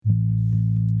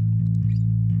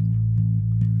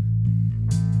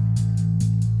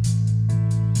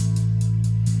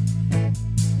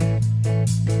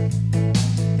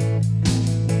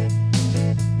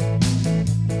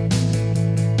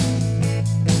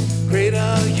Great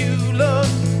are you, Lord,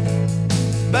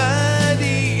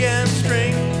 mighty and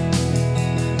strength.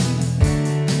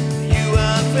 You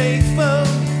are faithful,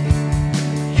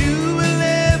 you will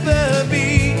ever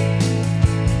be.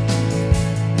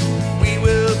 We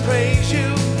will praise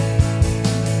you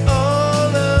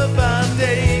all of our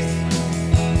days.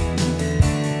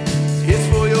 It's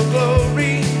for your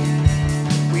glory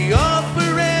we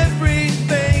offer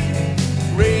everything.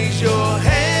 Raise your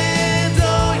hands,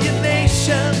 all you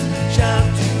nations. Shout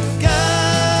to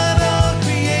God, all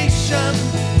creation.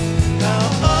 How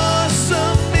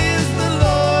awesome is the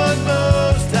Lord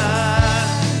Most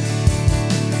High.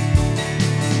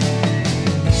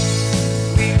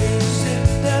 We will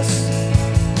send us,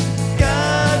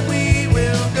 God, we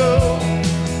will go.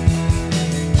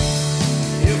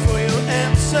 Here for your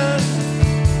answers,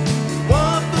 we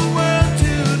want the world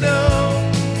to know.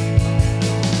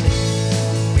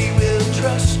 We will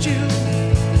trust you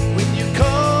when you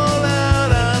call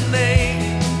out our name.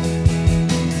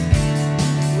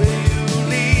 Will you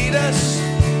lead us?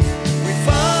 We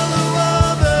follow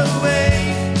all the way.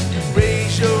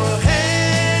 Raise your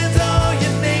hands, all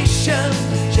your nation.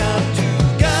 Shout to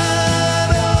God,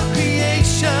 all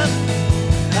creation.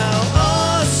 How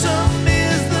awesome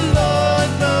is the Lord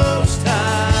Most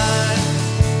High.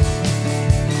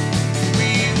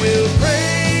 We will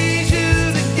praise you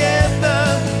together,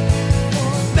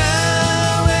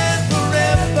 now and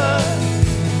forever.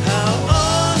 How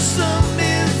awesome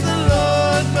is the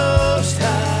Lord Most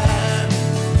High.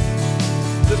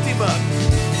 Lift him up.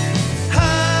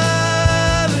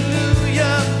 Hallelujah.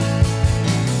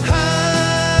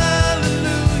 Hallelujah.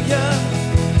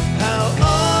 How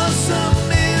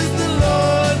awesome is the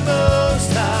Lord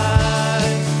Most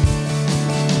High.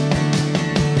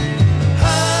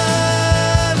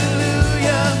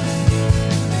 Hallelujah.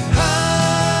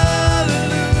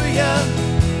 Hallelujah.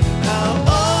 How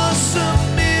awesome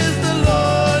is the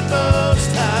Lord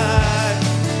Most High.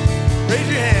 Raise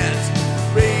your hands.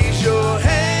 Raise your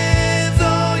hands,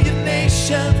 all your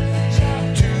nation.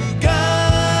 To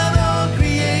God, all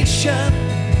creation.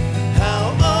 How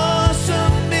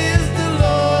awesome is the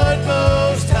Lord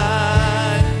Most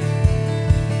High.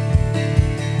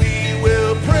 We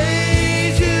will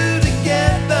praise you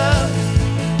together,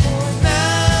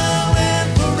 now and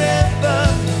forever.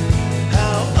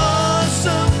 How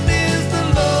awesome is the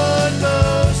Lord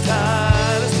Most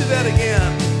High. Let's do that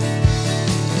again.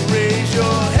 Raise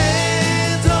your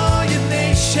hands, all your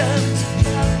nations.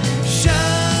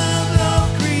 Shout all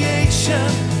creation.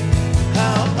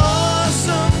 How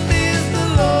awesome is the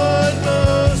Lord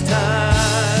Most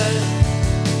High.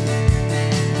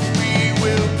 We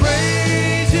will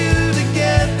praise you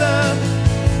together,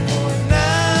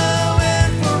 now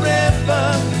and forever.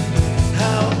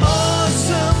 How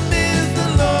awesome is the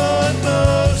Lord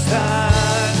Most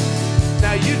High.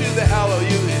 Now you do the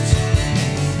hallelujahs.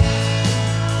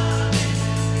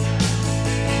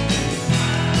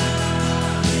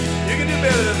 You can do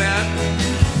better than that.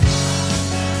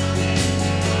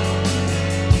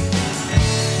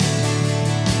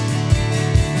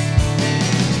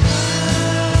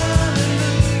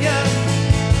 Hallelujah.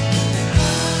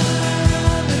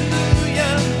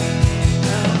 Hallelujah.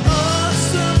 How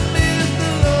awesome is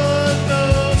the Lord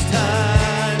Most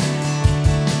High.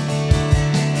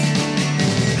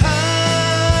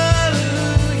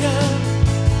 Hallelujah.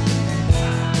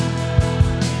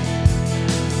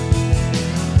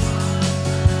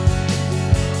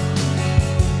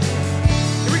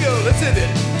 Here we go. Let's end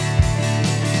it.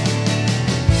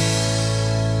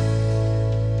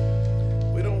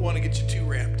 We don't want to get you too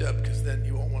ramped up because then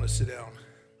you won't want to sit down.